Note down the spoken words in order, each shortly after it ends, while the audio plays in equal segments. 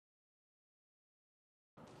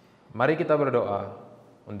Mari kita berdoa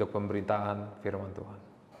untuk pemberitaan firman Tuhan.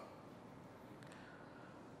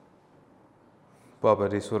 Bapa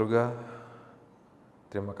di surga,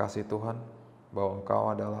 terima kasih Tuhan bahwa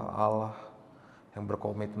Engkau adalah Allah yang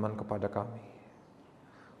berkomitmen kepada kami.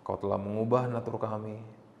 Kau telah mengubah natur kami,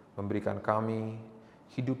 memberikan kami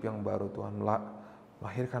hidup yang baru Tuhan,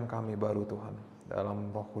 melahirkan kami baru Tuhan dalam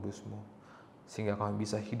Roh Kudus-Mu, sehingga kami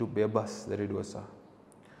bisa hidup bebas dari dosa.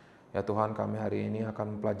 Ya Tuhan, kami hari ini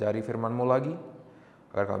akan mempelajari firman-Mu lagi,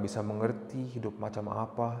 agar kami bisa mengerti hidup macam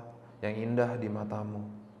apa yang indah di mata-Mu,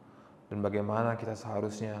 dan bagaimana kita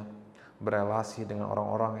seharusnya berelasi dengan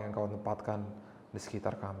orang-orang yang Kau tempatkan di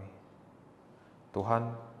sekitar kami.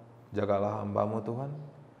 Tuhan, jagalah hamba-Mu Tuhan,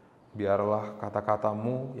 biarlah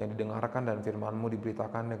kata-kata-Mu yang didengarkan dan firman-Mu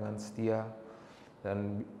diberitakan dengan setia,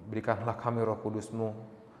 dan berikanlah kami Roh Kudus-Mu,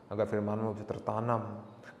 agar firman-Mu bisa tertanam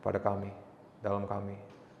pada kami, dalam kami,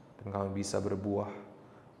 dan kami bisa berbuah,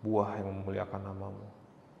 buah yang memuliakan nama-Mu.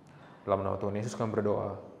 Dalam nama Tuhan Yesus kami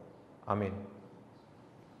berdoa. Amin.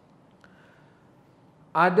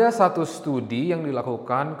 Ada satu studi yang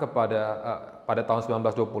dilakukan pada tahun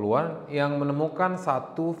 1920-an yang menemukan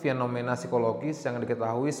satu fenomena psikologis yang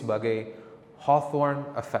diketahui sebagai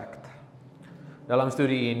Hawthorne Effect. Dalam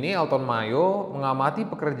studi ini, Elton Mayo mengamati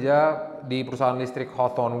pekerja di perusahaan listrik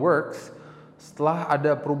Hawthorne Works setelah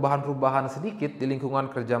ada perubahan-perubahan sedikit di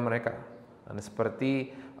lingkungan kerja mereka.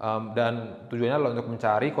 Dan tujuannya adalah untuk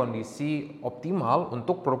mencari kondisi optimal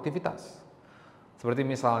untuk produktivitas. Seperti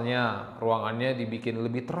misalnya ruangannya dibikin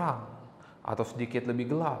lebih terang atau sedikit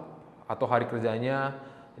lebih gelap, atau hari kerjanya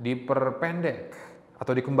diperpendek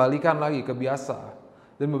atau dikembalikan lagi ke biasa,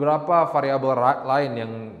 dan beberapa variabel lain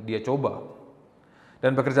yang dia coba.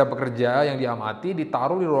 Dan pekerja-pekerja yang diamati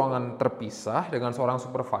ditaruh di ruangan terpisah dengan seorang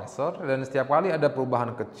supervisor, dan setiap kali ada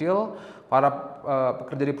perubahan kecil, para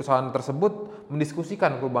pekerja di perusahaan tersebut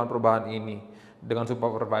mendiskusikan perubahan-perubahan ini dengan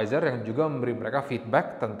supervisor yang juga memberi mereka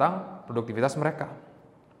feedback tentang produktivitas mereka.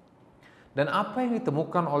 Dan apa yang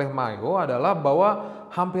ditemukan oleh Mayo adalah bahwa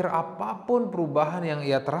hampir apapun perubahan yang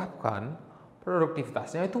ia terapkan,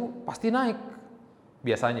 produktivitasnya itu pasti naik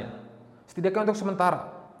biasanya, setidaknya untuk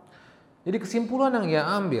sementara. Jadi kesimpulan yang ia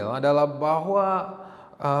ambil adalah bahwa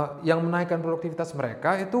yang menaikkan produktivitas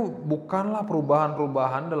mereka itu bukanlah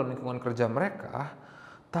perubahan-perubahan dalam lingkungan kerja mereka,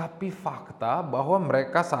 tapi fakta bahwa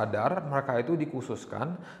mereka sadar mereka itu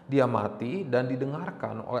dikhususkan, diamati, dan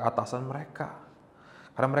didengarkan oleh atasan mereka.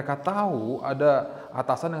 Karena mereka tahu ada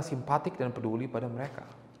atasan yang simpatik dan peduli pada mereka.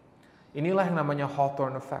 Inilah yang namanya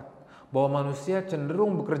Hawthorne Effect, bahwa manusia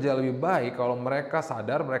cenderung bekerja lebih baik kalau mereka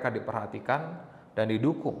sadar mereka diperhatikan dan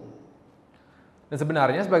didukung. Dan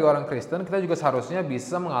sebenarnya sebagai orang Kristen, kita juga seharusnya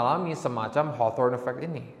bisa mengalami semacam Hawthorne Effect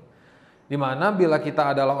ini. Di mana bila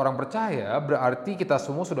kita adalah orang percaya, berarti kita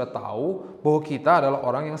semua sudah tahu bahwa kita adalah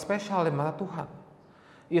orang yang spesial di mata Tuhan.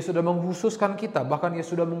 Ia sudah mengkhususkan kita, bahkan Ia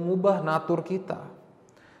sudah mengubah natur kita.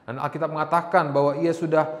 Dan Alkitab mengatakan bahwa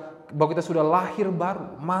kita sudah lahir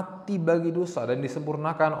baru, mati bagi dosa, dan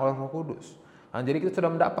disempurnakan oleh Roh Kudus. Nah, jadi kita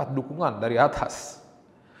sudah mendapat dukungan dari atas.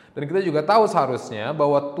 Dan kita juga tahu seharusnya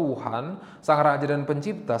bahwa Tuhan, Sang Raja dan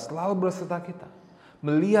Pencipta, selalu berserta kita,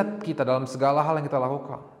 melihat kita dalam segala hal yang kita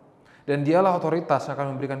lakukan. Dan Dialah otoritas yang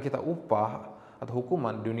akan memberikan kita upah atau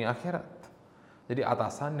hukuman di dunia akhirat. Jadi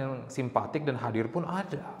atasan yang simpatik dan hadir pun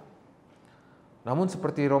ada. Namun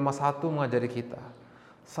seperti Roma 1 mengajari kita,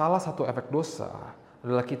 salah satu efek dosa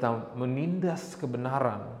adalah kita menindas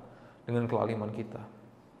kebenaran dengan kelaliman kita.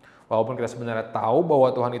 Walaupun kita sebenarnya tahu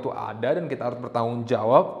bahwa Tuhan itu ada dan kita harus bertanggung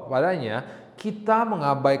jawab padanya, kita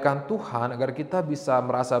mengabaikan Tuhan agar kita bisa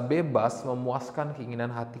merasa bebas memuaskan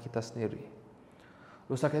keinginan hati kita sendiri.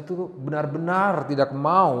 Dosa kita itu benar-benar tidak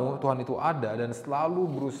mau Tuhan itu ada dan selalu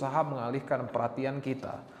berusaha mengalihkan perhatian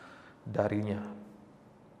kita darinya.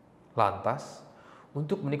 Lantas,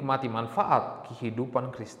 untuk menikmati manfaat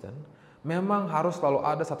kehidupan Kristen, memang harus selalu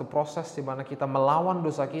ada satu proses di mana kita melawan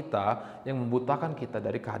dosa kita yang membutakan kita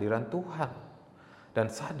dari kehadiran Tuhan.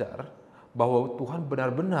 Dan sadar bahwa Tuhan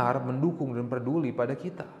benar-benar mendukung dan peduli pada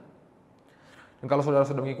kita. Dan kalau saudara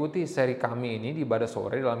sudah mengikuti seri kami ini di ibadah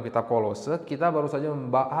sore dalam kitab Kolose, kita baru saja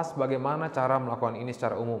membahas bagaimana cara melakukan ini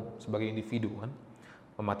secara umum sebagai individu, kan?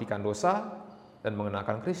 Mematikan dosa dan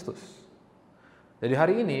mengenalkan Kristus. Jadi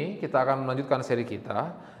hari ini kita akan melanjutkan seri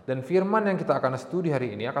kita, dan firman yang kita akan studi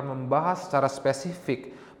hari ini akan membahas secara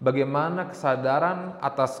spesifik bagaimana kesadaran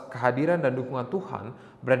atas kehadiran dan dukungan Tuhan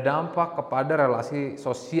berdampak kepada relasi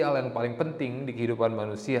sosial yang paling penting di kehidupan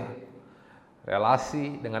manusia.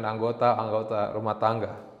 Relasi dengan anggota-anggota rumah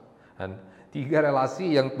tangga. Dan 3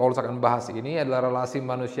 relasi yang Paulus akan bahas ini adalah relasi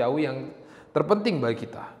manusiawi yang terpenting bagi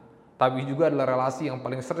kita, tapi juga adalah relasi yang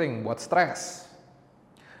paling sering buat stres.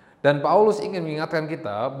 Dan Paulus ingin mengingatkan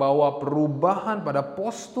kita bahwa perubahan pada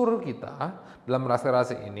postur kita dalam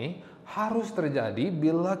relasi ini harus terjadi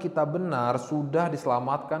bila kita benar sudah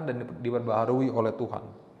diselamatkan dan diperbaharui oleh Tuhan.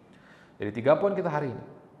 Jadi 3 poin kita hari ini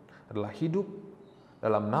adalah hidup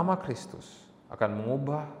dalam nama Kristus akan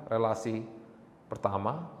mengubah relasi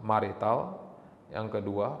pertama, marital, yang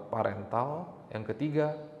kedua, parental, yang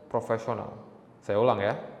ketiga, profesional. Saya ulang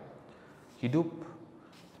ya, hidup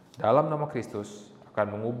dalam nama Kristus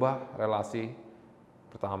akan mengubah relasi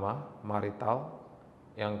pertama, marital,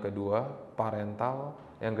 yang kedua, parental,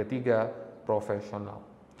 yang ketiga, profesional.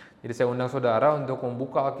 Jadi saya undang saudara untuk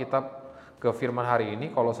membuka Alkitab ke firman hari ini,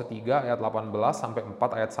 Kolose 3 ayat 18 sampai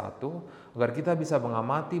 4 ayat 1, agar kita bisa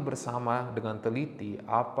mengamati bersama dengan teliti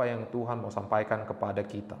apa yang Tuhan mau sampaikan kepada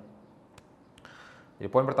kita. Jadi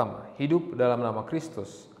poin pertama, hidup dalam nama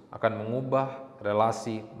Kristus akan mengubah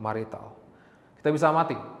relasi marital. Kita bisa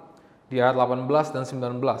amati di ayat 18 dan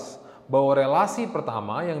 19 bahwa relasi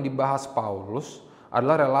pertama yang dibahas Paulus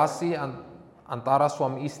adalah relasi antara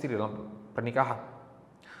suami istri dalam pernikahan.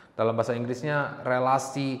 Dalam bahasa Inggrisnya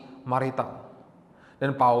relasi marital.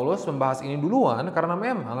 Dan Paulus membahas ini duluan karena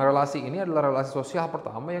memang relasi ini adalah relasi sosial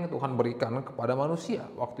pertama yang Tuhan berikan kepada manusia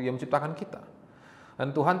waktu Ia menciptakan kita.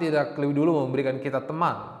 Dan Tuhan tidak lebih dulu memberikan kita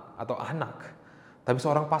teman atau anak, tapi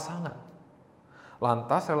seorang pasangan.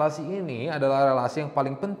 Lantas relasi ini adalah relasi yang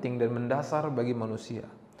paling penting dan mendasar bagi manusia.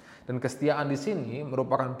 Dan kesetiaan di sini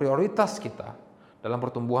merupakan prioritas kita dalam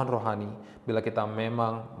pertumbuhan rohani bila kita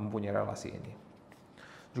memang mempunyai relasi ini.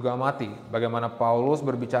 Juga amati bagaimana Paulus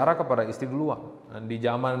berbicara kepada istri duluan. Dan di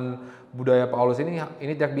zaman budaya Paulus ini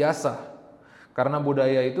tidak biasa. Karena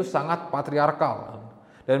budaya itu sangat patriarkal.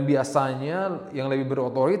 Dan biasanya yang lebih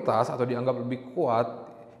berotoritas atau dianggap lebih kuat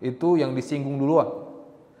itu yang disinggung duluan.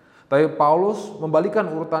 Tapi Paulus membalikan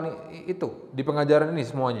urutan itu di pengajaran ini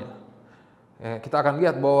semuanya. Kita akan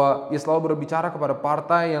lihat bahwa ia selalu berbicara kepada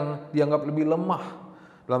partai yang dianggap lebih lemah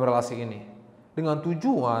dalam relasi ini. Dengan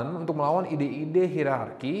tujuan untuk melawan ide-ide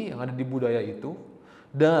hierarki yang ada di budaya itu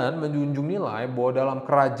dan menjunjung nilai bahwa dalam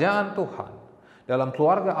kerajaan Tuhan, dalam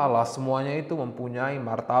keluarga Allah semuanya itu mempunyai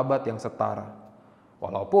martabat yang setara.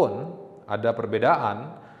 Walaupun ada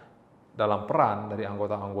perbedaan dalam peran dari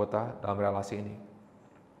anggota-anggota dalam relasi ini.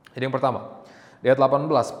 Jadi yang pertama, di ayat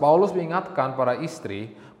 18, Paulus mengingatkan para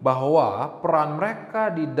istri bahwa peran mereka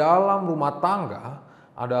di dalam rumah tangga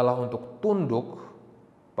adalah untuk tunduk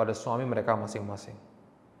pada suami mereka masing-masing.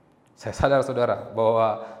 Saya sadar saudara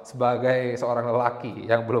bahwa sebagai seorang lelaki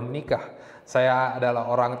yang belum menikah, saya adalah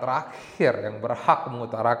orang terakhir yang berhak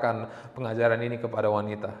mengutarakan pengajaran ini kepada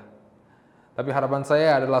wanita. Tapi harapan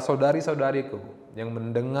saya adalah saudari-saudariku yang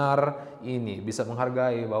mendengar ini bisa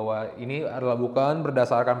menghargai bahwa ini adalah bukan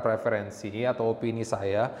berdasarkan preferensi atau opini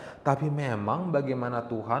saya, tapi memang bagaimana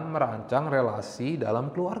Tuhan merancang relasi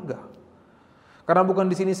dalam keluarga. Karena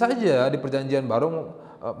bukan di sini saja di Perjanjian Baru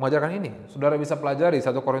mengajarkan ini. Saudara bisa pelajari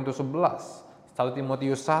 1 Korintus 11, 1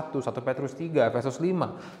 Timotius 1, 1 Petrus 3, Efesus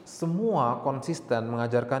 5. Semua konsisten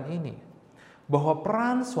mengajarkan ini. Bahwa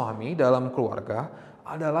peran suami dalam keluarga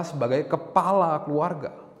adalah sebagai kepala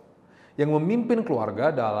keluarga yang memimpin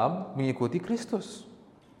keluarga dalam mengikuti Kristus.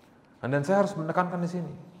 Dan saya harus menekankan di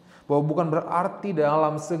sini bahwa bukan berarti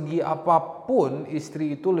dalam segi apapun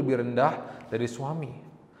istri itu lebih rendah dari suami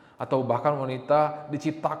atau bahkan wanita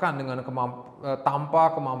diciptakan dengan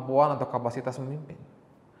tanpa kemampuan atau kapasitas memimpin.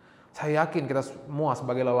 Saya yakin kita semua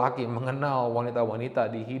sebagai lelaki mengenal wanita-wanita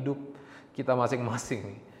di hidup kita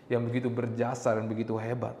masing-masing yang begitu berjasa dan begitu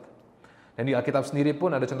hebat. Dan di Alkitab sendiri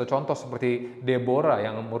pun ada contoh-contoh seperti Deborah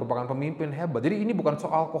yang merupakan pemimpin hebat. Jadi ini bukan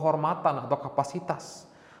soal kehormatan atau kapasitas,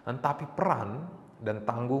 tapi peran dan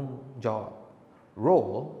tanggung jawab,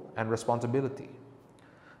 role and responsibility.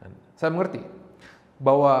 Dan saya mengerti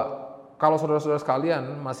bahwa kalau saudara-saudara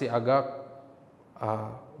sekalian masih agak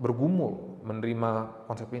bergumul menerima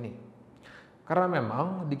konsep ini. Karena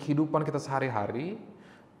memang di kehidupan kita sehari-hari,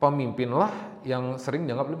 pemimpinlah yang sering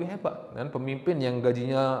dianggap lebih hebat, dan pemimpin yang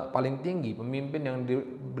gajinya paling tinggi, pemimpin yang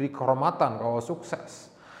diberi kehormatan kalau sukses,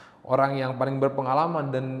 orang yang paling berpengalaman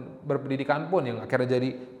dan berpendidikan pun yang akhirnya jadi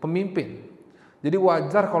pemimpin. Jadi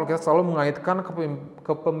wajar kalau kita selalu mengaitkan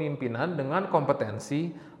kepemimpinan dengan kompetensi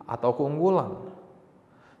atau keunggulan.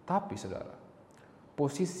 Tapi saudara,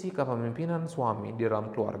 posisi kepemimpinan suami di dalam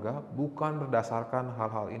keluarga bukan berdasarkan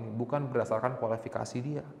hal-hal ini, bukan berdasarkan kualifikasi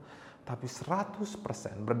dia, tapi 100%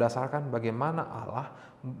 berdasarkan bagaimana Allah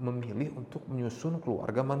memilih untuk menyusun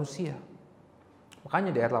keluarga manusia. Makanya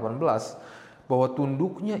di ayat 18, bahwa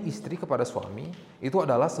tunduknya istri kepada suami itu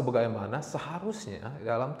adalah sebagaimana seharusnya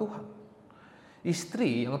dalam Tuhan.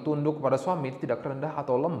 Istri yang tunduk kepada suami tidak rendah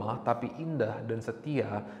atau lemah, tapi indah dan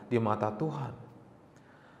setia di mata Tuhan.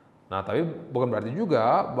 Nah, tapi bukan berarti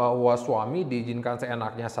juga bahwa suami diizinkan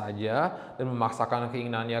seenaknya saja dan memaksakan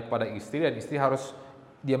keinginannya kepada istri, dan istri harus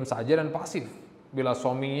diam saja dan pasif bila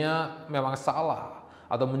suaminya memang salah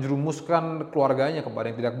atau menjerumuskan keluarganya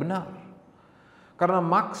kepada yang tidak benar. Karena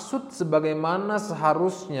maksud sebagaimana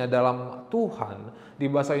seharusnya dalam Tuhan di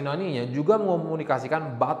bahasa Yunaninya juga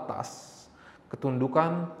mengomunikasikan batas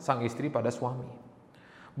ketundukan sang istri pada suami.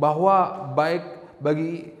 Bahwa baik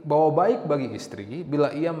bagi istri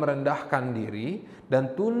bila ia merendahkan diri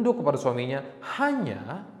dan tunduk kepada suaminya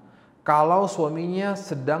hanya kalau suaminya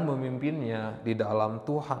sedang memimpinnya di dalam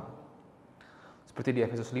Tuhan. Seperti di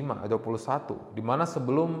Efesus 5 ayat 21, di mana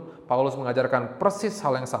sebelum Paulus mengajarkan persis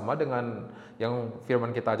hal yang sama dengan yang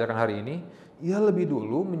firman kita ajarkan hari ini, ia lebih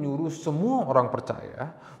dulu menyuruh semua orang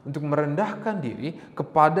percaya untuk merendahkan diri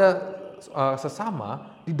kepada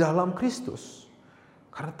sesama di dalam Kristus,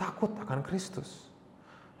 karena takut akan Kristus.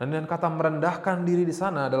 Dan dengan kata merendahkan diri di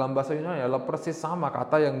sana dalam bahasa Yunani adalah persis sama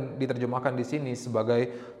kata yang diterjemahkan di sini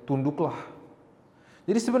sebagai tunduklah.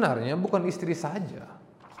 Jadi sebenarnya bukan istri saja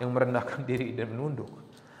yang merendahkan diri dan menunduk,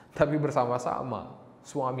 tapi bersama-sama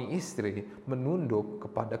suami istri menunduk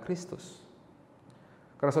kepada Kristus.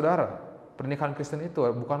 Karena saudara, pernikahan Kristen itu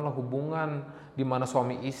bukanlah hubungan di mana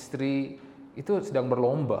suami istri itu sedang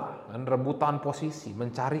berlomba dan rebutan posisi,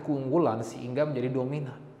 mencari keunggulan sehingga menjadi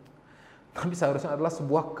dominan. Tapi seharusnya adalah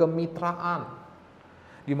sebuah kemitraan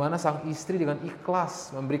di mana sang istri dengan ikhlas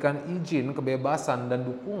memberikan izin, kebebasan, dan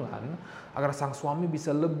dukungan agar sang suami bisa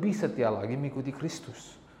lebih setia lagi mengikuti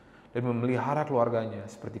Kristus dan memelihara keluarganya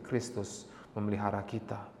seperti Kristus memelihara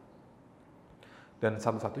kita. Dan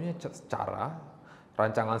satu-satunya cara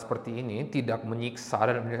rancangan seperti ini tidak menyiksa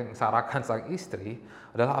dan menyengsarakan sang istri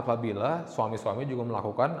adalah apabila suami-suami juga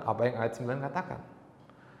melakukan apa yang ayat 9 katakan.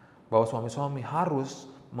 Bahwa suami-suami harus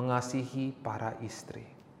mengasihi para istri.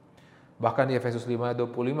 Bahkan di Efesus 5 ayat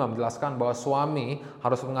 25 menjelaskan bahwa suami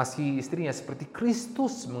harus mengasihi istrinya seperti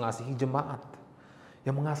Kristus mengasihi jemaat,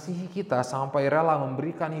 yang mengasihi kita sampai rela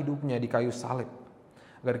memberikan hidupnya di kayu salib,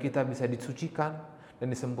 agar kita bisa disucikan dan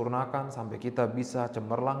disempurnakan sampai kita bisa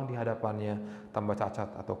cemerlang di hadapannya tanpa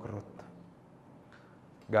cacat atau kerut.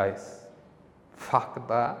 Guys,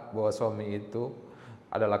 fakta bahwa suami itu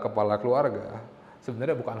adalah kepala keluarga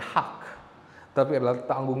sebenarnya bukan hak, tapi adalah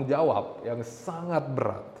tanggung jawab yang sangat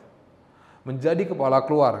berat. Menjadi kepala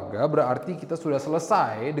keluarga berarti kita sudah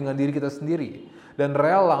selesai dengan diri kita sendiri dan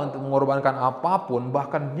rela untuk mengorbankan apapun,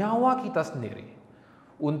 bahkan nyawa kita sendiri,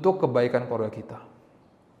 untuk kebaikan keluarga kita.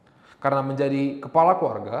 Karena menjadi kepala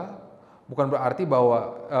keluarga bukan berarti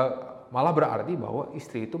bahwa malah berarti bahwa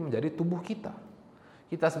istri itu menjadi tubuh kita.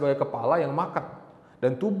 Kita sebagai kepala yang makan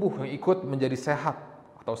dan tubuh yang ikut menjadi sehat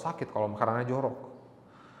atau sakit kalau makanannya jorok.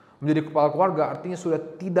 Menjadi kepala keluarga artinya sudah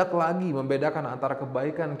tidak lagi membedakan antara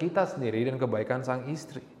kebaikan kita sendiri dan kebaikan sang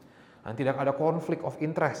istri. Dan tidak ada konflik of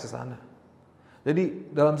interest di sana.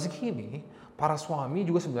 Jadi dalam segi ini, para suami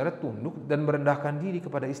juga sebenarnya tunduk dan merendahkan diri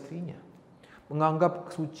kepada istrinya.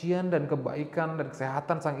 Menganggap kesucian dan kebaikan dan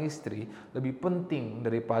kesehatan sang istri lebih penting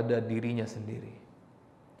daripada dirinya sendiri.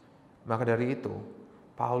 Maka dari itu,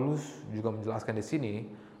 Paulus juga menjelaskan di sini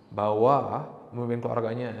bahwa pemimpin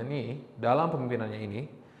keluarganya ini, dalam pemimpinannya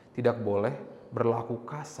ini, tidak boleh berlaku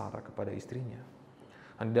kasar kepada istrinya.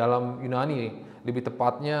 Dan dalam Yunani, lebih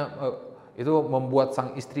tepatnya itu membuat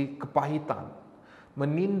sang istri kepahitan,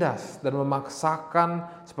 menindas dan memaksakan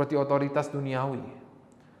seperti otoritas duniawi.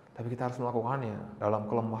 Tapi kita harus melakukannya dalam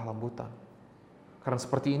kelemah lembutan. Karena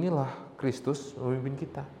seperti inilah Kristus memimpin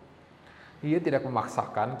kita. Ia tidak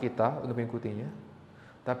memaksakan kita untuk mengikutinya,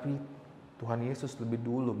 tapi Tuhan Yesus lebih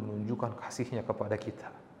dulu menunjukkan kasih-Nya kepada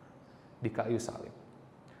kita di kayu salib.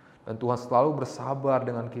 Dan Tuhan selalu bersabar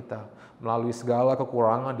dengan kita melalui segala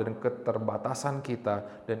kekurangan dan keterbatasan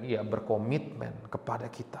kita, dan Ia berkomitmen kepada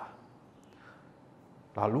kita.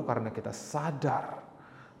 Lalu karena kita sadar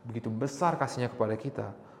begitu besar kasih-Nya kepada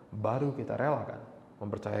kita, baru kita relakan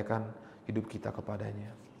mempercayakan hidup kita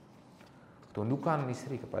kepadanya. Ketundukan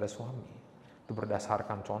istri kepada suami itu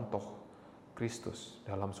berdasarkan contoh Kristus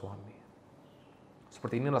dalam suami.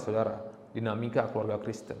 Seperti inilah saudara, dinamika keluarga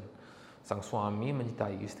Kristen. Sang suami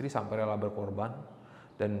mencintai istri sampai rela berkorban,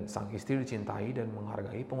 dan sang istri dicintai dan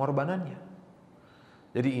menghargai pengorbanannya.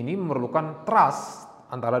 Jadi ini memerlukan trust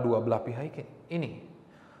antara dua belah pihak ini.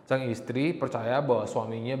 Sang istri percaya bahwa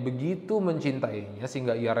suaminya begitu mencintainya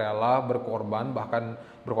sehingga ia rela berkorban, bahkan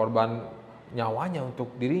berkorban nyawanya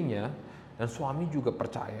untuk dirinya. Dan suami juga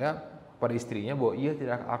percaya pada istrinya bahwa ia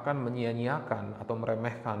tidak akan menyia-nyiakan atau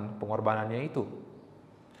meremehkan pengorbanannya itu.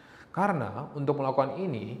 Karena untuk melakukan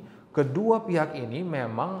ini, kedua pihak ini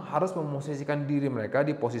memang harus memosisikan diri mereka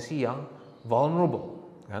di posisi yang vulnerable,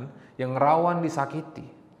 kan? Yang rawan disakiti.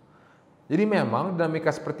 Jadi memang dinamika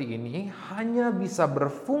seperti ini hanya bisa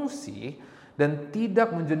berfungsi dan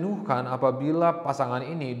tidak menjenuhkan apabila pasangan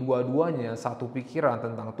ini dua-duanya satu pikiran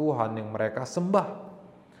tentang Tuhan yang mereka sembah.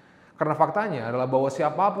 Karena faktanya adalah bahwa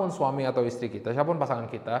siapapun suami atau istri kita, siapapun pasangan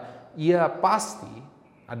kita, ia pasti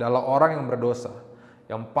adalah orang yang berdosa,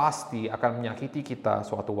 yang pasti akan menyakiti kita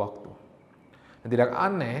suatu waktu. Dan tidak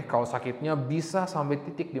aneh kalau sakitnya bisa sampai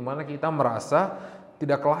titik di mana kita merasa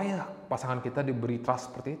tidak layak pasangan kita diberi trust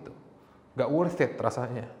seperti itu. Gak worth it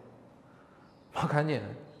rasanya. Makanya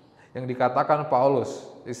yang dikatakan Paulus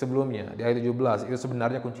di sebelumnya, di ayat 17, itu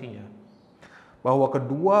sebenarnya kuncinya. Bahwa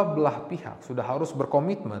kedua belah pihak sudah harus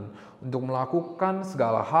berkomitmen untuk melakukan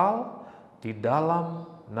segala hal di dalam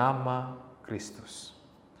nama Kristus.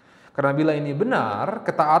 Karena bila ini benar,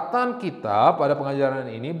 ketaatan kita pada pengajaran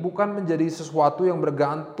ini bukan menjadi sesuatu yang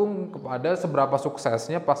bergantung kepada seberapa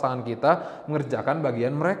suksesnya pasangan kita mengerjakan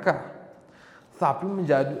bagian mereka, tapi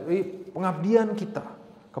menjadi pengabdian kita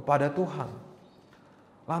kepada Tuhan.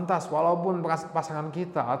 Lantas, walaupun pasangan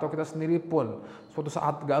kita atau kita sendiri pun suatu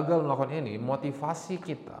saat gagal melakukan ini, motivasi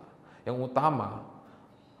kita yang utama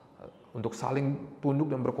untuk saling tunduk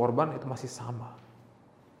dan berkorban itu masih sama.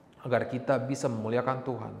 Agar kita bisa memuliakan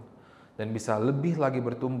Tuhan dan bisa lebih lagi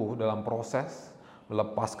bertumbuh dalam proses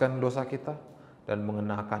melepaskan dosa kita dan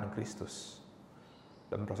mengenakan Kristus.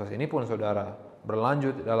 Dan proses ini pun saudara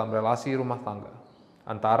berlanjut dalam relasi rumah tangga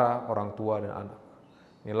antara orang tua dan anak.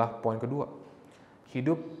 Inilah poin kedua.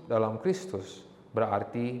 Hidup dalam Kristus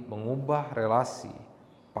berarti mengubah relasi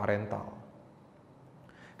parental.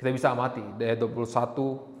 Kita bisa amati di ayat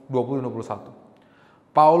 20-21.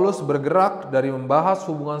 Paulus bergerak dari membahas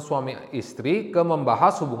hubungan suami istri ke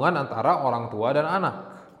membahas hubungan antara orang tua dan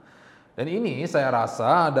anak. Dan ini saya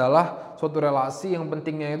rasa adalah suatu relasi yang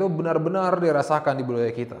pentingnya itu benar-benar dirasakan di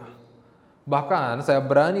budaya kita. Bahkan saya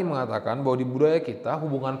berani mengatakan bahwa di budaya kita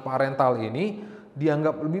hubungan parental ini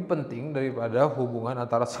dianggap lebih penting daripada hubungan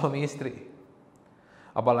antara suami istri.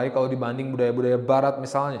 Apalagi kalau dibanding budaya-budaya barat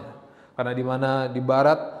misalnya. Karena di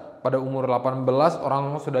barat pada umur 18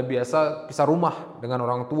 orang sudah biasa pisah rumah dengan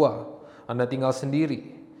orang tua. Anda tinggal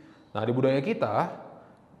sendiri. Nah, di budaya kita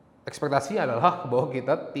ekspektasinya adalah bahwa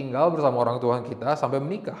kita tinggal bersama orang tua kita sampai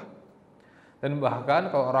menikah. Dan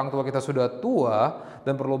bahkan kalau orang tua kita sudah tua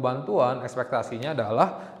dan perlu bantuan, ekspektasinya adalah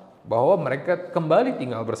bahwa mereka kembali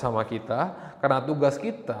tinggal bersama kita karena tugas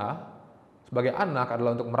kita sebagai anak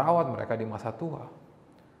adalah untuk merawat mereka di masa tua.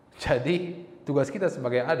 Jadi tugas kita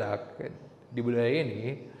sebagai anak di budaya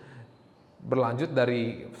ini berlanjut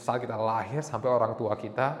dari saat kita lahir sampai orang tua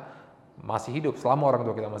kita masih hidup, selama orang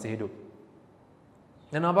tua kita masih hidup.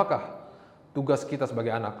 Dan apakah tugas kita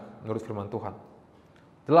sebagai anak menurut firman Tuhan?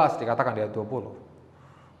 Jelas dikatakan di ayat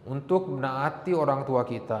 20. Untuk menaati orang tua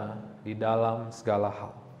kita di dalam segala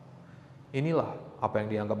hal. Inilah apa yang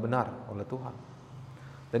dianggap benar oleh Tuhan.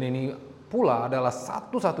 Dan ini pula adalah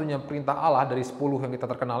satu-satunya perintah Allah dari 10 yang kita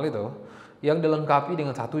terkenal itu yang dilengkapi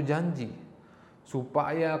dengan satu janji.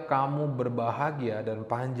 Supaya kamu berbahagia dan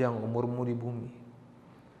panjang umurmu di bumi.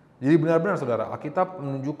 Jadi benar-benar saudara, Alkitab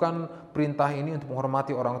menunjukkan perintah ini untuk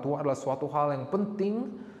menghormati orang tua adalah suatu hal yang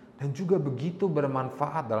penting dan juga begitu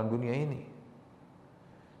bermanfaat dalam dunia ini.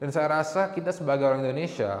 Dan saya rasa kita sebagai orang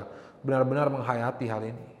Indonesia benar-benar menghayati hal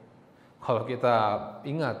ini. Kalau kita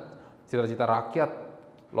ingat cita-cita rakyat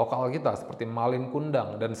lokal kita seperti Malin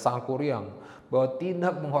Kundang dan Sangkuriang, bahwa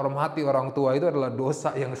tidak menghormati orang tua itu adalah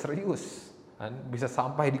dosa yang serius. Bisa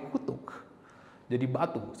sampai dikutuk jadi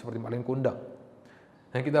batu seperti Malin Kundang.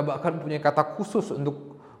 Dan kita bahkan punya kata khusus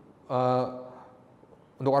untuk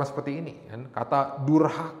orang seperti ini, kata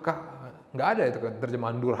durhaka. Nggak ada itu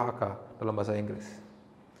terjemahan durhaka dalam bahasa Inggris.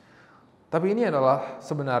 Tapi ini adalah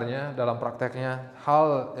sebenarnya dalam prakteknya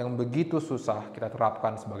hal yang begitu susah kita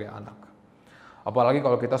terapkan sebagai anak. Apalagi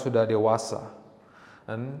kalau kita sudah dewasa.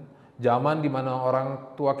 Dan zaman di mana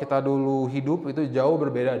orang tua kita dulu hidup itu jauh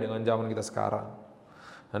berbeda dengan zaman kita sekarang.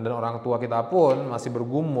 Dan orang tua kita pun masih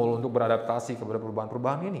bergumul untuk beradaptasi kepada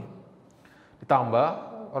perubahan-perubahan ini. Ditambah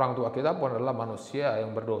orang tua kita pun adalah manusia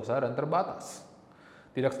yang berdosa dan terbatas.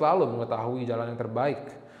 Tidak selalu mengetahui jalan yang terbaik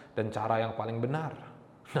dan cara yang paling benar.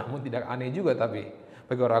 Namun tidak aneh juga tapi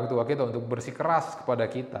bagi orang tua kita untuk bersikeras kepada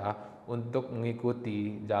kita untuk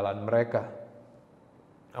mengikuti jalan mereka.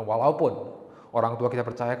 Nah, walaupun orang tua kita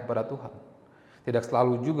percaya kepada Tuhan, tidak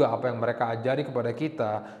selalu juga apa yang mereka ajari kepada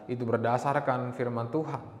kita itu berdasarkan firman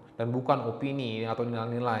Tuhan dan bukan opini atau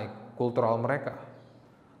nilai-nilai kultural mereka.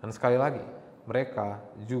 Dan sekali lagi, mereka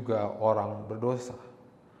juga orang berdosa.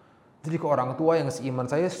 Jadi ke orang tua yang seiman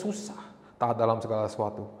saya susah taat dalam segala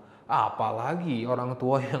sesuatu. Apalagi orang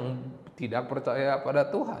tua yang tidak percaya pada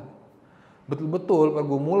Tuhan. betul-betul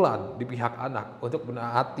pergumulan di pihak anak untuk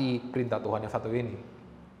menaati perintah Tuhan yang satu ini.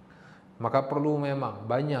 Maka perlu memang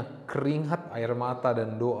banyak keringat, air mata,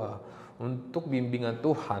 dan doa untuk bimbingan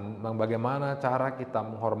Tuhan tentang bagaimana cara kita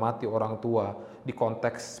menghormati orang tua di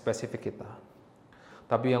konteks spesifik kita.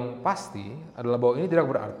 Tapi yang pasti adalah bahwa ini tidak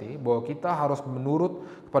berarti bahwa kita harus menurut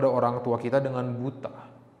kepada orang tua kita dengan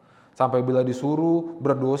buta. Sampai bila disuruh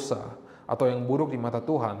berdosa atau yang buruk di mata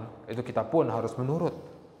Tuhan, itu kita pun harus menurut.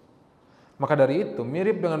 Maka dari itu,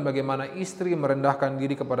 mirip dengan bagaimana istri merendahkan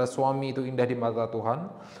diri kepada suami itu indah di mata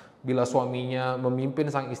Tuhan, bila suaminya memimpin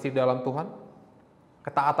sang istri dalam Tuhan,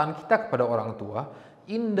 ketaatan kita kepada orang tua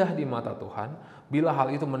indah di mata Tuhan bila hal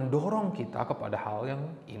itu mendorong kita kepada hal yang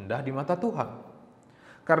indah di mata Tuhan.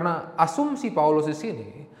 Karena asumsi Paulus di sini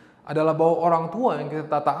adalah bahwa orang tua yang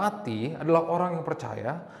kita taati adalah orang yang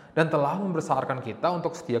percaya dan telah membesarkan kita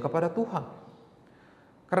untuk setia kepada Tuhan.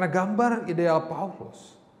 Karena gambar ideal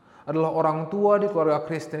Paulus adalah orang tua di keluarga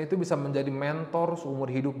Kristen itu bisa menjadi mentor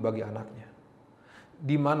seumur hidup bagi anaknya.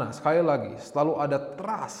 Di mana sekali lagi selalu ada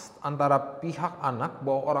trust antara pihak anak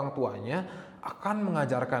bahwa orang tuanya akan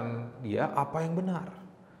mengajarkan dia apa yang benar.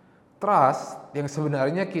 Trust yang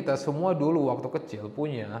sebenarnya kita semua dulu waktu kecil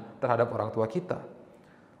punya terhadap orang tua kita.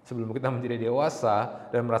 Sebelum kita menjadi dewasa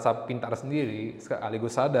dan merasa pintar sendiri,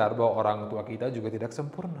 sekaligus sadar bahwa orang tua kita juga tidak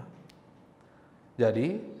sempurna.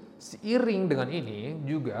 Jadi, seiring dengan ini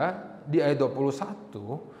juga di ayat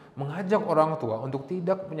 21 mengajak orang tua untuk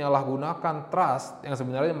tidak menyalahgunakan trust yang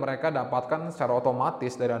sebenarnya mereka dapatkan secara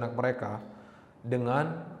otomatis dari anak mereka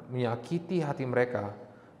dengan menyakiti hati mereka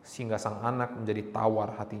sehingga sang anak menjadi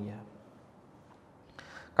tawar hatinya.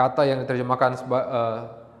 Kata yang diterjemahkan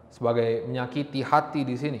sebagai menyakiti hati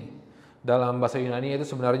di sini dalam bahasa Yunani itu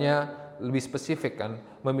sebenarnya lebih spesifik kan,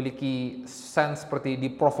 memiliki sense seperti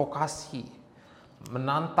diprovokasi,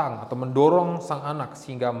 menantang atau mendorong sang anak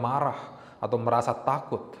sehingga marah atau merasa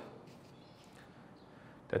takut.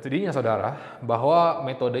 Dan jadinya saudara, bahwa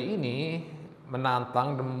metode ini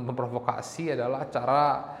menantang dan memprovokasi adalah cara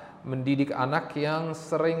mendidik anak yang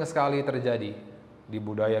sering sekali terjadi di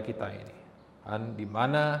budaya kita ini. Dan di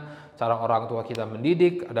mana cara orang tua kita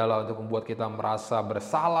mendidik adalah untuk membuat kita merasa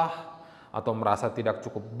bersalah atau merasa tidak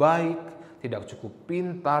cukup baik, tidak cukup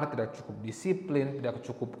pintar, tidak cukup disiplin, tidak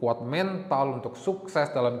cukup kuat mental untuk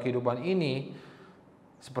sukses dalam kehidupan ini.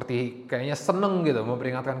 Seperti kayaknya seneng gitu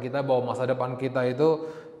memperingatkan kita bahwa masa depan kita itu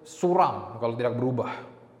suram kalau tidak berubah.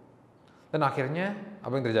 Dan akhirnya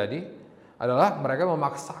apa yang terjadi adalah mereka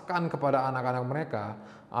memaksakan kepada anak-anak mereka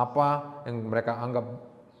apa yang mereka anggap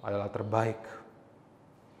adalah terbaik.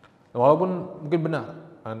 Walaupun mungkin benar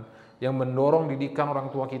kan, yang mendorong didikan orang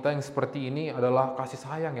tua kita yang seperti ini adalah kasih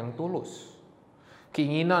sayang yang tulus.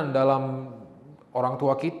 Keinginan dalam orang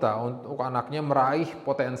tua kita untuk anaknya meraih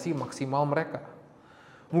potensi maksimal mereka.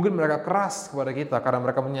 Mungkin mereka keras kepada kita karena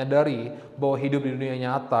mereka menyadari bahwa hidup di dunia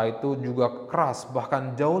nyata itu juga keras,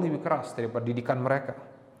 bahkan jauh lebih keras daripada didikan mereka.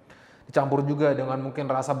 Dicampur juga dengan mungkin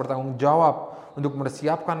rasa bertanggung jawab untuk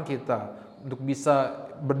mempersiapkan kita untuk bisa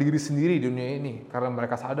berdiri sendiri di dunia ini karena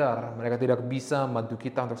mereka sadar mereka tidak bisa membantu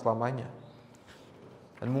kita untuk selamanya.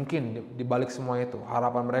 Dan mungkin di balik semua itu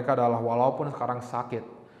harapan mereka adalah walaupun sekarang sakit,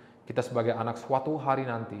 kita sebagai anak suatu hari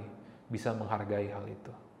nanti bisa menghargai hal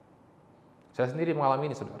itu. Saya sendiri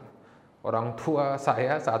mengalami ini, saudara. Orang tua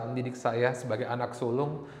saya saat mendidik saya sebagai anak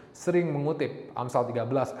sulung sering mengutip Amsal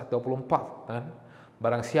 13 ayat 24. Kan?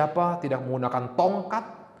 Barang siapa tidak menggunakan tongkat,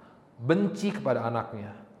 benci kepada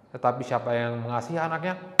anaknya. Tetapi siapa yang mengasihi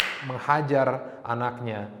anaknya, menghajar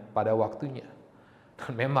anaknya pada waktunya.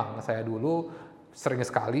 Dan memang saya dulu sering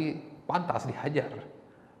sekali pantas dihajar.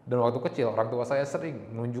 Dan waktu kecil orang tua saya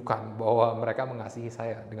sering menunjukkan bahwa mereka mengasihi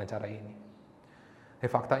saya dengan cara ini.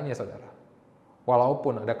 Faktanya saudara,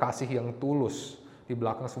 walaupun ada kasih yang tulus di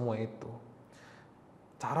belakang semua itu,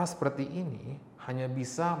 cara seperti ini hanya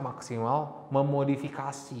bisa maksimal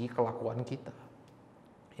memodifikasi kelakuan kita.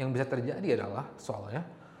 Yang bisa terjadi adalah soalnya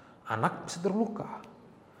anak bisa terluka.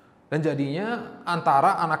 Dan jadinya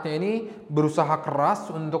antara anaknya ini berusaha keras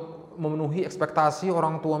untuk memenuhi ekspektasi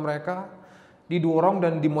orang tua mereka, didorong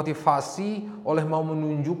dan dimotivasi oleh mau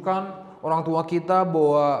menunjukkan orang tua kita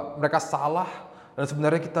bahwa mereka salah, dan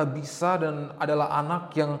sebenarnya kita bisa dan adalah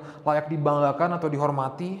anak yang layak dibanggakan atau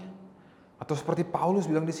dihormati. Atau seperti Paulus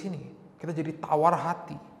bilang di sini, kita jadi tawar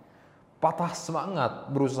hati, patah semangat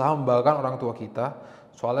berusaha membanggakan orang tua kita.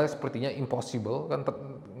 Soalnya sepertinya impossible, kan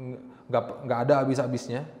nggak ada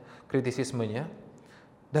habis-habisnya kritisismenya.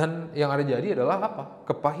 Dan yang ada jadi adalah apa?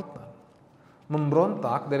 Kepahitan.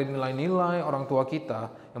 Memberontak dari nilai-nilai orang tua kita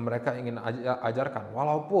yang mereka ingin ajarkan.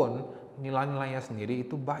 Walaupun nilai-nilainya sendiri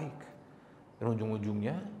itu baik. Dan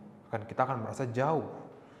ujung-ujungnya kita akan merasa jauh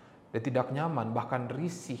dan tidak nyaman, bahkan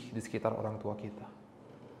risih di sekitar orang tua kita.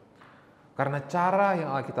 Karena cara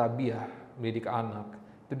yang alkitabiah mendidik anak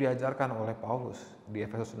itu diajarkan oleh Paulus di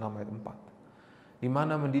Efesus 6 ayat 4. Di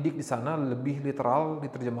mana mendidik di sana lebih literal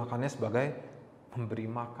diterjemahkannya sebagai memberi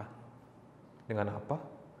makan. Dengan apa?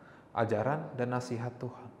 Ajaran dan nasihat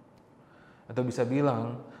Tuhan. Atau bisa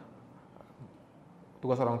bilang,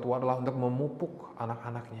 tugas orang tua adalah untuk memupuk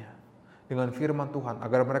anak-anaknya dengan firman Tuhan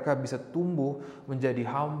agar mereka bisa tumbuh menjadi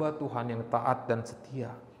hamba Tuhan yang taat dan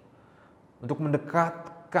setia. Untuk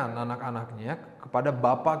mendekatkan anak-anaknya kepada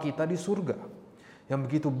Bapa kita di surga yang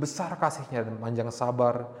begitu besar kasihnya dan panjang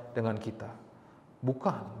sabar dengan kita.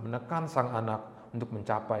 Bukan menekan sang anak untuk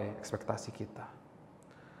mencapai ekspektasi kita.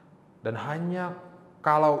 Dan hanya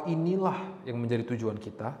kalau inilah yang menjadi tujuan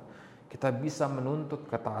kita, kita bisa menuntut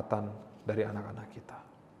ketaatan dari anak-anak kita.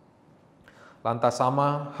 Lantas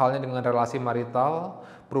sama halnya dengan relasi marital,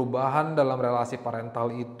 perubahan dalam relasi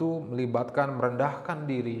parental itu melibatkan merendahkan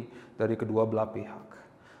diri dari kedua belah pihak.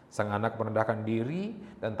 Sang anak merendahkan diri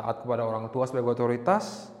dan taat kepada orang tua sebagai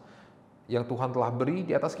otoritas yang Tuhan telah beri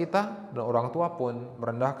di atas kita, dan orang tua pun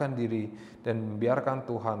merendahkan diri dan membiarkan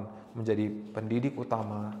Tuhan menjadi pendidik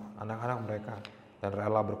utama anak-anak mereka dan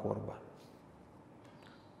rela berkorban.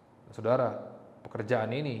 Saudara,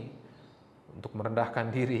 pekerjaan ini untuk merendahkan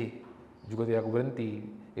diri juga tidak berhenti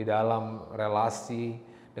di dalam relasi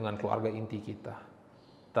dengan keluarga inti kita,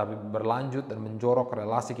 tapi berlanjut dan menjorok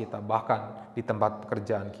relasi kita bahkan di tempat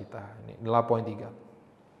pekerjaan kita. Inilah poin 3.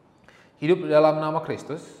 Hidup dalam nama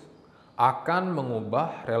Kristus akan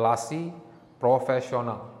mengubah relasi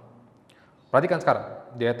profesional. Perhatikan sekarang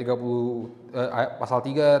di ayat 30 pasal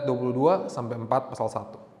 3 22 sampai 4 pasal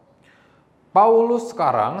 1. Paulus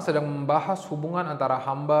sekarang sedang membahas hubungan antara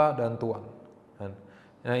hamba dan Tuhan.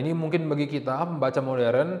 Nah, ini mungkin bagi kita pembaca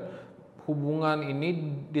modern, hubungan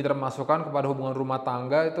ini ditermasukkan kepada hubungan rumah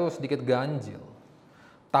tangga itu sedikit ganjil.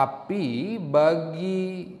 Tapi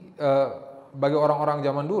bagi orang-orang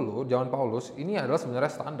zaman dulu, zaman Paulus, ini adalah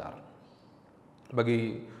sebenarnya standar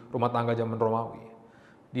bagi rumah tangga zaman Romawi,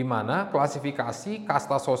 di mana klasifikasi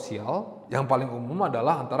kasta sosial yang paling umum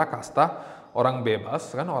adalah antara kasta orang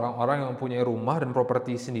bebas, kan, orang-orang yang mempunyai rumah dan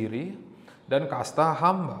properti sendiri, dan kasta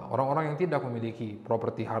hamba, orang-orang yang tidak memiliki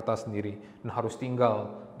properti harta sendiri dan harus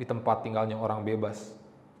tinggal di tempat tinggalnya orang bebas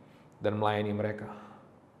dan melayani mereka.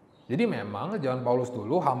 Jadi memang zaman Paulus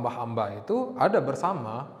dulu hamba-hamba itu ada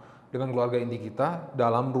bersama dengan keluarga inti kita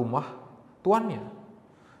dalam rumah tuannya.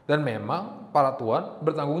 Dan memang para tuan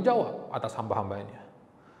bertanggung jawab atas hamba-hambanya.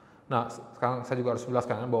 Nah, sekarang saya juga harus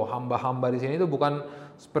jelaskan bahwa hamba-hamba di sini itu bukan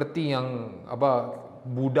seperti yang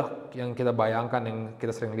budak yang kita bayangkan, yang kita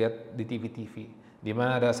sering lihat di TV-TV, di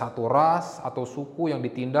mana ada satu ras atau suku yang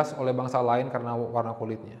ditindas oleh bangsa lain karena warna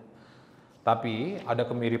kulitnya. Tapi ada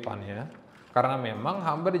kemiripannya, karena memang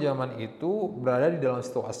hamba di zaman itu berada di dalam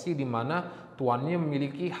situasi di mana tuannya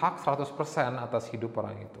memiliki hak 100% atas hidup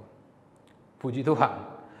orang itu. Puji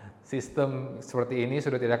Tuhan, sistem seperti ini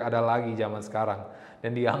sudah tidak ada lagi zaman sekarang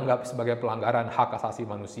dan dianggap sebagai pelanggaran hak asasi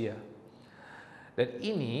manusia. Dan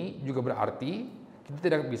ini juga berarti kita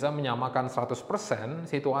tidak bisa menyamakan 100%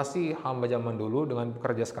 situasi hamba zaman dulu dengan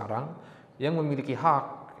pekerja sekarang yang memiliki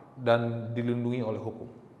hak dan dilindungi oleh hukum,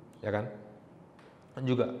 ya kan? Dan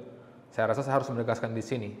juga saya rasa saya harus menegaskan di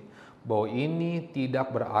sini bahwa ini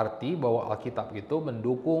tidak berarti bahwa Alkitab itu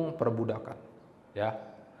mendukung perbudakan, ya.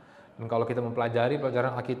 Dan kalau kita mempelajari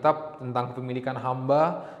pelajaran Alkitab tentang kepemilikan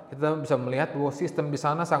hamba, kita bisa melihat bahwa sistem di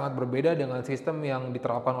sana sangat berbeda dengan sistem yang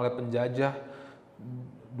diterapkan oleh penjajah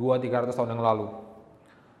 200-300 tahun yang lalu.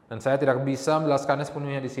 Dan saya tidak bisa menjelaskannya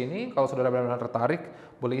sepenuhnya di sini. Kalau saudara benar-benar tertarik,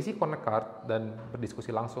 boleh isi connect card dan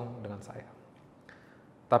berdiskusi langsung dengan saya.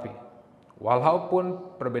 Tapi,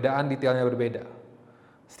 walaupun perbedaan detailnya berbeda,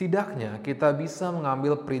 setidaknya kita bisa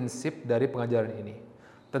mengambil prinsip dari pengajaran ini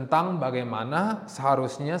tentang bagaimana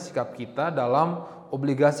seharusnya sikap kita dalam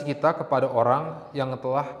obligasi kita kepada orang yang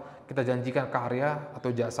telah kita janjikan karya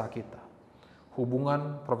atau jasa kita,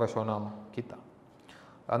 hubungan profesional kita.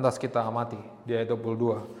 Lantas kita amati di ayat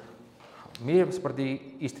 22, mirip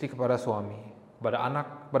seperti istri kepada suami, kepada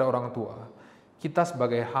anak, kepada orang tua. Kita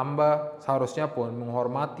sebagai hamba seharusnya pun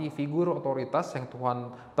menghormati figur otoritas yang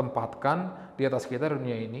Tuhan tempatkan di atas kita di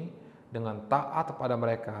dunia ini dengan taat kepada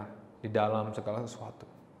mereka di dalam segala sesuatu.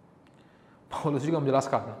 Paulus juga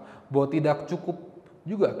menjelaskan bahwa tidak cukup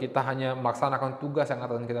juga kita hanya melaksanakan tugas yang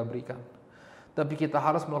akan kita berikan, tapi kita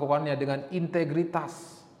harus melakukannya dengan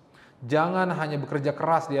integritas. Jangan hanya bekerja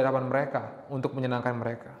keras di hadapan mereka untuk menyenangkan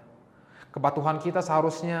mereka. Kepatuhan kita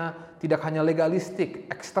seharusnya tidak hanya legalistik,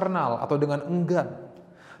 eksternal, atau dengan enggan.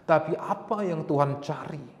 Tapi apa yang Tuhan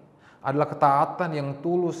cari adalah ketaatan yang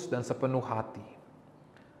tulus dan sepenuh hati.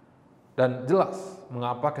 Dan jelas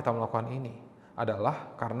mengapa kita melakukan ini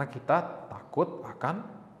adalah karena kita takut akan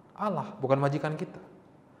Allah, bukan majikan kita.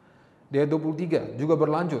 Di ayat 23 juga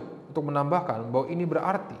berlanjut untuk menambahkan bahwa ini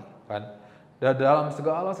berarti kan, dalam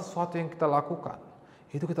segala sesuatu yang kita lakukan,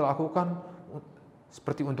 itu kita lakukan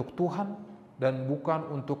seperti untuk Tuhan dan bukan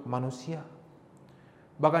untuk manusia.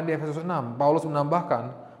 Bahkan di Efesus 6, Paulus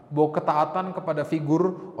menambahkan bahwa ketaatan kepada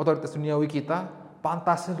figur otoritas duniawi kita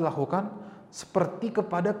pantasnya dilakukan seperti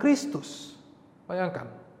kepada Kristus.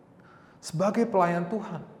 Bayangkan, sebagai pelayan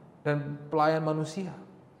Tuhan dan pelayan manusia.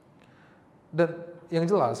 Dan yang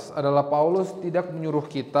jelas adalah Paulus tidak menyuruh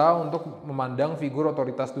kita untuk memandang figur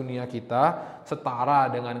otoritas dunia kita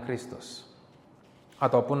setara dengan Kristus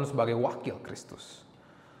ataupun sebagai wakil Kristus.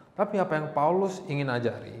 Tapi apa yang Paulus ingin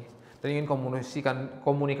ajari dan ingin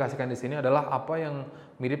komunikasikan di sini adalah apa yang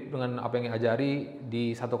mirip dengan apa yang diajari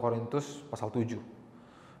di 1 Korintus pasal 7.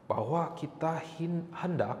 Bahwa kita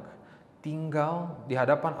hendak tinggal di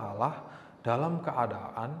hadapan Allah dalam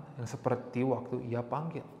keadaan yang seperti waktu Ia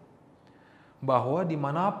panggil. Bahwa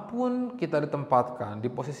dimanapun kita ditempatkan,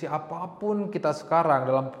 di posisi apapun kita sekarang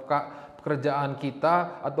dalam pekerjaan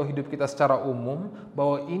kita atau hidup kita secara umum,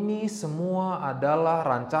 bahwa ini semua adalah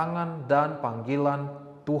rancangan dan panggilan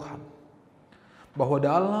Tuhan. Bahwa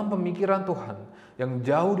dalam pemikiran Tuhan yang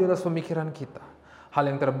jauh di atas pemikiran kita, hal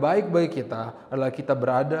yang terbaik bagi kita adalah kita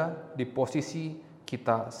berada di posisi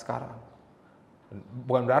kita sekarang.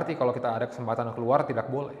 Bukan berarti kalau kita ada kesempatan keluar tidak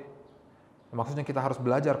boleh. Maksudnya kita harus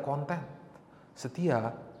belajar konten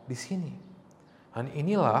setia di sini. Dan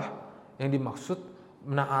inilah yang dimaksud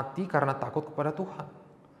menaati karena takut kepada Tuhan.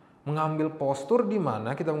 Mengambil postur di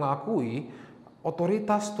mana kita mengakui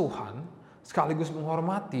otoritas Tuhan sekaligus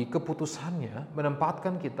menghormati keputusannya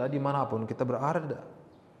menempatkan kita dimanapun kita berada.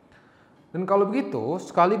 Dan kalau begitu,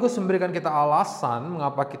 sekaligus memberikan kita alasan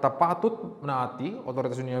mengapa kita patut menaati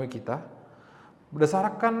otoritas duniawi kita,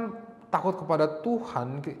 berdasarkan takut kepada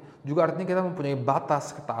Tuhan juga artinya kita mempunyai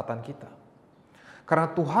batas ketaatan kita. Karena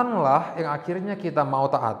Tuhanlah yang akhirnya kita mau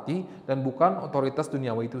taati dan bukan otoritas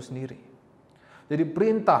duniawi itu sendiri. Jadi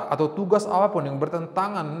perintah atau tugas apapun yang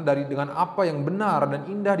bertentangan dengan apa yang benar dan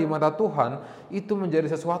indah di mata Tuhan, itu menjadi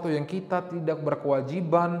sesuatu yang kita tidak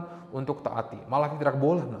berkewajiban untuk taati. Malah kita tidak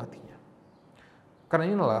boleh menaatinya. Karena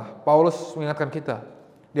inilah Paulus mengingatkan kita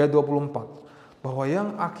di ayat 24 bahwa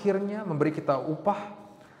yang akhirnya memberi kita upah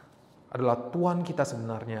adalah Tuhan kita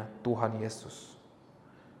sebenarnya, Tuhan Yesus.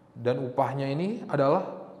 Dan upahnya ini adalah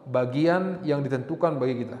bagian yang ditentukan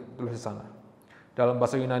bagi kita, tulis di sana. Dalam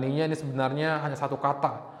bahasa Yunaninya ini sebenarnya hanya satu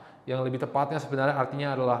kata, yang lebih tepatnya sebenarnya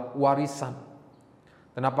artinya adalah warisan.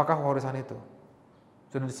 Dan apakah warisan itu?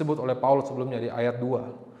 Sudah disebut oleh Paulus sebelumnya di ayat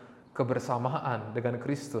 2, kebersamaan dengan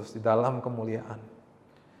Kristus di dalam kemuliaan.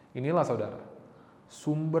 Inilah saudara,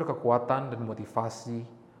 sumber kekuatan dan motivasi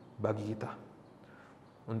bagi kita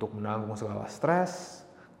untuk menanggung segala stres,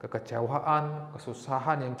 kekecewaan,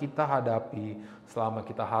 kesusahan yang kita hadapi selama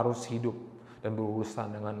kita harus hidup dan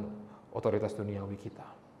berurusan dengan otoritas duniawi kita.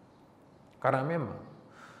 Karena memang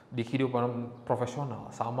di kehidupan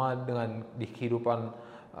profesional sama dengan di kehidupan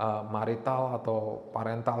marital atau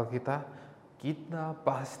parental kita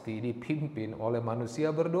pasti dipimpin oleh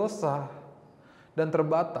manusia berdosa dan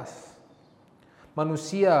terbatas.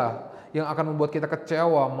 Manusia yang akan membuat kita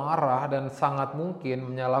kecewa, marah, dan sangat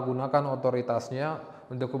mungkin menyalahgunakan otoritasnya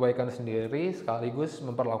untuk kebaikan sendiri sekaligus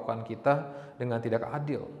memperlakukan kita dengan tidak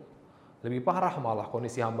adil. Lebih parah malah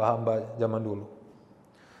kondisi hamba-hamba zaman dulu.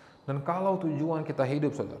 Dan kalau tujuan kita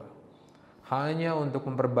hidup, saudara, hanya untuk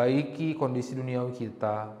memperbaiki kondisi duniawi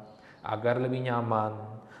kita agar lebih nyaman,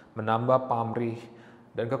 menambah pamrih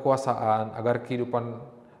dan kekuasaan agar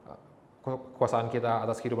kekuasaan kita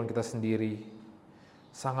atas kehidupan kita sendiri,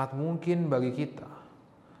 sangat mungkin bagi kita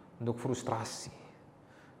untuk frustrasi.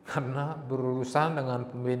 Karena berurusan dengan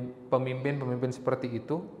pemimpin-pemimpin seperti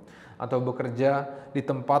itu atau bekerja di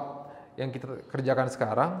tempat yang kita kerjakan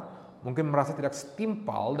sekarang, mungkin merasa tidak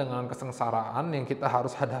setimpal dengan kesengsaraan yang kita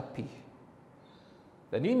harus hadapi.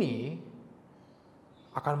 Dan ini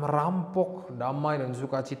akan merampok damai dan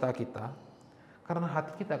sukacita kita karena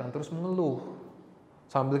hati kita akan terus mengeluh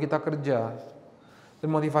sambil kita kerja.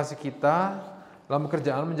 Dan motivasi kita dalam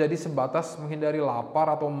pekerjaan menjadi sebatas menghindari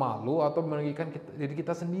lapar atau malu atau merugikan diri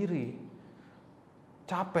kita sendiri.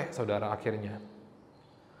 Capek saudara akhirnya.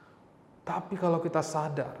 Tapi kalau kita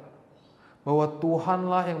sadar bahwa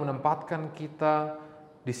Tuhanlah yang menempatkan kita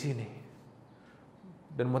di sini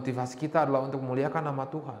dan motivasi kita adalah untuk memuliakan nama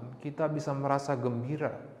Tuhan, kita bisa merasa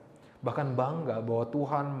gembira, bahkan bangga bahwa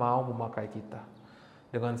Tuhan mau memakai kita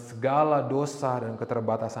dengan segala dosa dan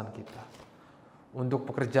keterbatasan kita untuk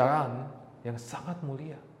pekerjaan yang sangat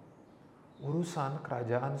mulia, urusan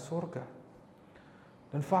kerajaan surga.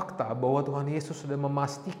 Dan fakta bahwa Tuhan Yesus sudah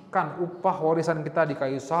memastikan upah warisan kita di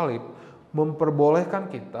kayu salib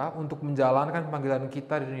memperbolehkan kita untuk menjalankan panggilan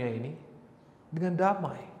kita di dunia ini dengan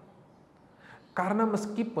damai. Karena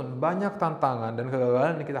meskipun banyak tantangan dan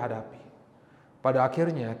kegagalan yang kita hadapi, pada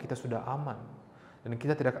akhirnya kita sudah aman. Dan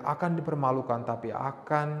kita tidak akan dipermalukan, tapi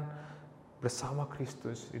akan bersama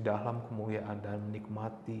Kristus di dalam kemuliaan dan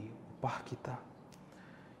menikmati upah kita.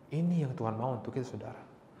 Ini yang Tuhan mau untuk kita, saudara.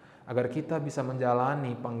 Agar kita bisa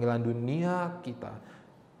menjalani panggilan dunia kita,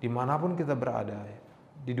 dimanapun kita berada,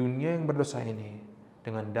 di dunia yang berdosa ini,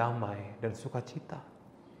 dengan damai dan sukacita.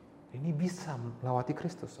 Ini bisa melewati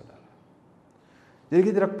Kristus, saudara. Jadi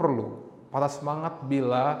kita tidak perlu patah semangat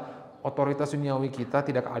bila otoritas duniawi kita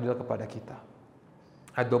tidak adil kepada kita.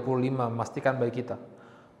 Ayat 25 memastikan bagi kita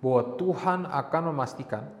bahwa Tuhan akan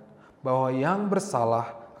memastikan bahwa yang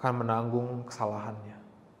bersalah akan menanggung kesalahannya.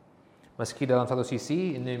 Meski dalam satu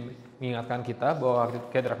sisi ini mengingatkan kita bahwa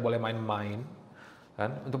kita tidak boleh main-main,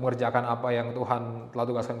 kan? Untuk mengerjakan apa yang Tuhan telah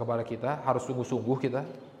tugaskan kepada kita, harus sungguh-sungguh kita.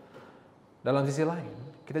 Dalam sisi lain,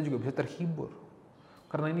 kita juga bisa terhibur.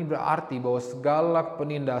 Karena ini berarti bahwa segala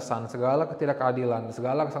penindasan, segala ketidakadilan,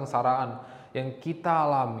 segala kesengsaraan yang kita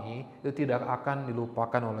alami itu tidak akan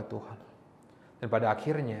dilupakan oleh Tuhan. Dan pada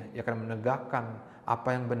akhirnya Ia akan menegakkan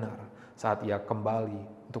apa yang benar saat Ia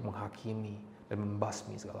kembali untuk menghakimi dan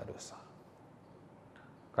membasmi segala dosa.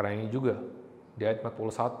 Karena ini juga di ayat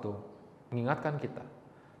 41 mengingatkan kita,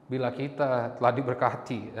 bila kita telah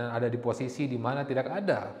diberkati dan ada di posisi di mana tidak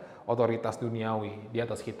ada otoritas duniawi di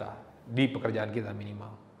atas kita, di pekerjaan kita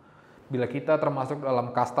minimal. Bila kita termasuk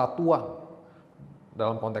dalam kasta tuan,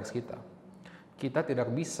 dalam konteks kita tidak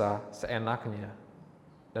bisa seenaknya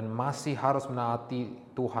dan masih harus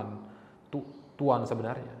menaati Tuhan, Tuan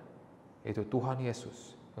sebenarnya, yaitu Tuhan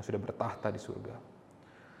Yesus yang sudah bertahta di surga.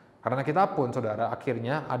 Karena kita pun, saudara,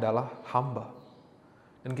 akhirnya adalah hamba.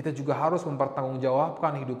 Dan kita juga harus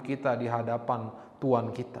mempertanggungjawabkan hidup kita di hadapan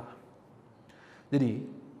Tuan kita. Jadi,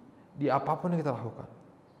 di apapun yang kita lakukan,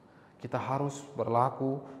 kita harus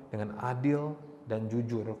berlaku dengan adil dan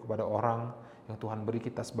jujur kepada orang yang Tuhan beri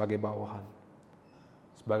kita sebagai bawahan,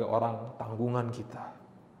 sebagai orang tanggungan kita.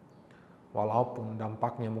 Walaupun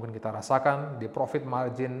dampaknya mungkin kita rasakan di profit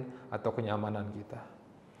margin atau kenyamanan kita.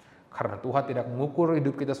 Karena Tuhan tidak mengukur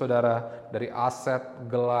hidup kita, saudara, dari aset,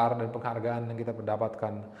 gelar, dan penghargaan yang kita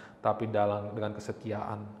mendapatkan, tapi dengan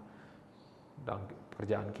kesetiaan dalam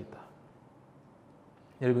pekerjaan kita.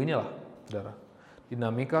 Jadi beginilah, saudara,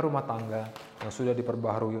 dinamika rumah tangga yang sudah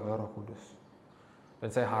diperbaharui oleh Roh Kudus.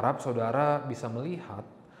 Dan saya harap saudara bisa melihat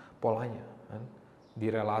polanya kan? Di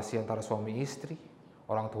relasi antara suami istri,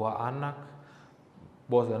 orang tua anak,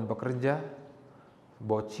 bos dan pekerja,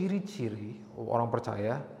 bahwa ciri-ciri orang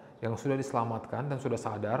percaya yang sudah diselamatkan dan sudah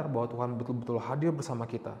sadar bahwa Tuhan betul-betul hadir bersama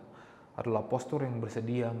kita adalah postur yang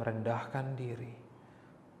bersedia merendahkan diri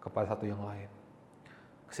kepada satu yang lain.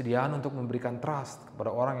 Kesediaan untuk memberikan trust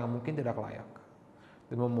kepada orang yang mungkin tidak layak.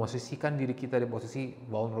 Dan memosisikan diri kita di posisi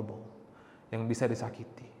vulnerable, yang bisa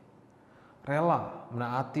disakiti. Rela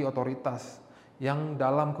menaati otoritas yang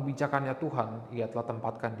dalam kebijakannya Tuhan Ia telah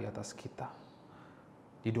tempatkan di atas kita.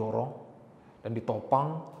 Didorong dan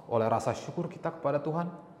ditopang oleh rasa syukur kita kepada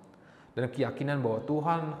Tuhan, dan keyakinan bahwa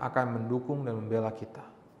Tuhan akan mendukung dan membela kita.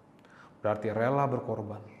 Berarti rela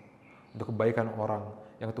berkorban untuk kebaikan orang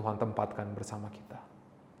yang Tuhan tempatkan bersama kita.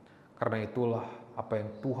 Karena itulah apa yang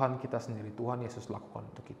Tuhan kita sendiri, Tuhan Yesus lakukan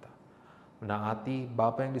untuk kita. Menaati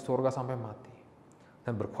Bapa yang di surga sampai mati.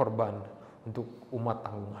 Dan berkorban untuk umat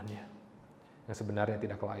tanggungannya yang sebenarnya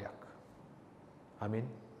tidak layak. Amin.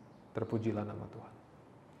 Terpujilah nama Tuhan.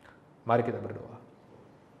 Mari kita berdoa.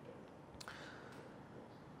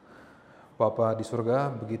 Bapa di surga,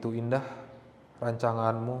 begitu indah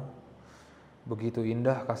rancangan-Mu, begitu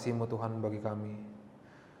indah kasih-Mu Tuhan bagi kami.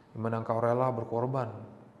 Di mana Engkau rela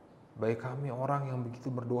berkorban bagi kami, orang yang begitu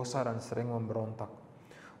berdosa dan sering memberontak.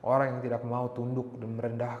 Orang yang tidak mau tunduk dan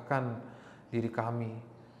merendahkan diri kami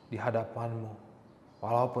di hadapan-Mu.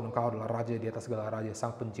 Walaupun Engkau adalah Raja di atas segala raja,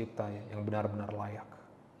 Sang Pencipta yang benar-benar layak.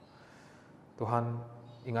 Tuhan,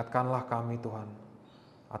 ingatkanlah kami Tuhan,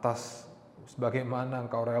 atas sebagaimana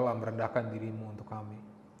Engkau rela merendahkan diri-Mu untuk kami.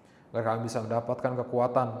 Agar kami bisa mendapatkan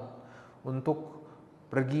kekuatan untuk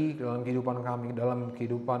pergi dalam kehidupan kami, dalam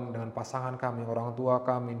kehidupan dengan pasangan kami, orang tua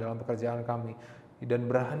kami, dalam pekerjaan kami, dan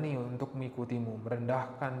berani untuk mengikuti-Mu,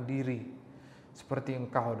 merendahkan diri seperti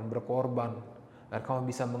Engkau dan berkorban, agar kami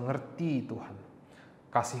bisa mengerti Tuhan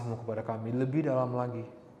kasih-Mu kepada kami lebih dalam lagi,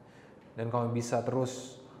 dan kami bisa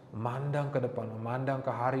terus memandang ke depan, memandang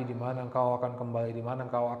ke hari di mana Engkau akan kembali, di mana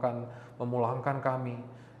Engkau akan memulangkan kami,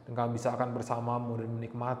 dan kami bisa akan bersamamu dan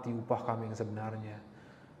menikmati upah kami yang sebenarnya,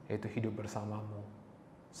 yaitu hidup bersamamu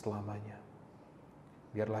selamanya.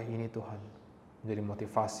 Biarlah ini Tuhan menjadi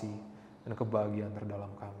motivasi dan kebahagiaan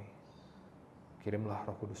terdalam kami. Kirimlah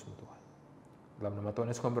Roh Kudus-Mu Tuhan. Dalam nama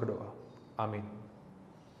Tuhan Yesus kami berdoa. Amin.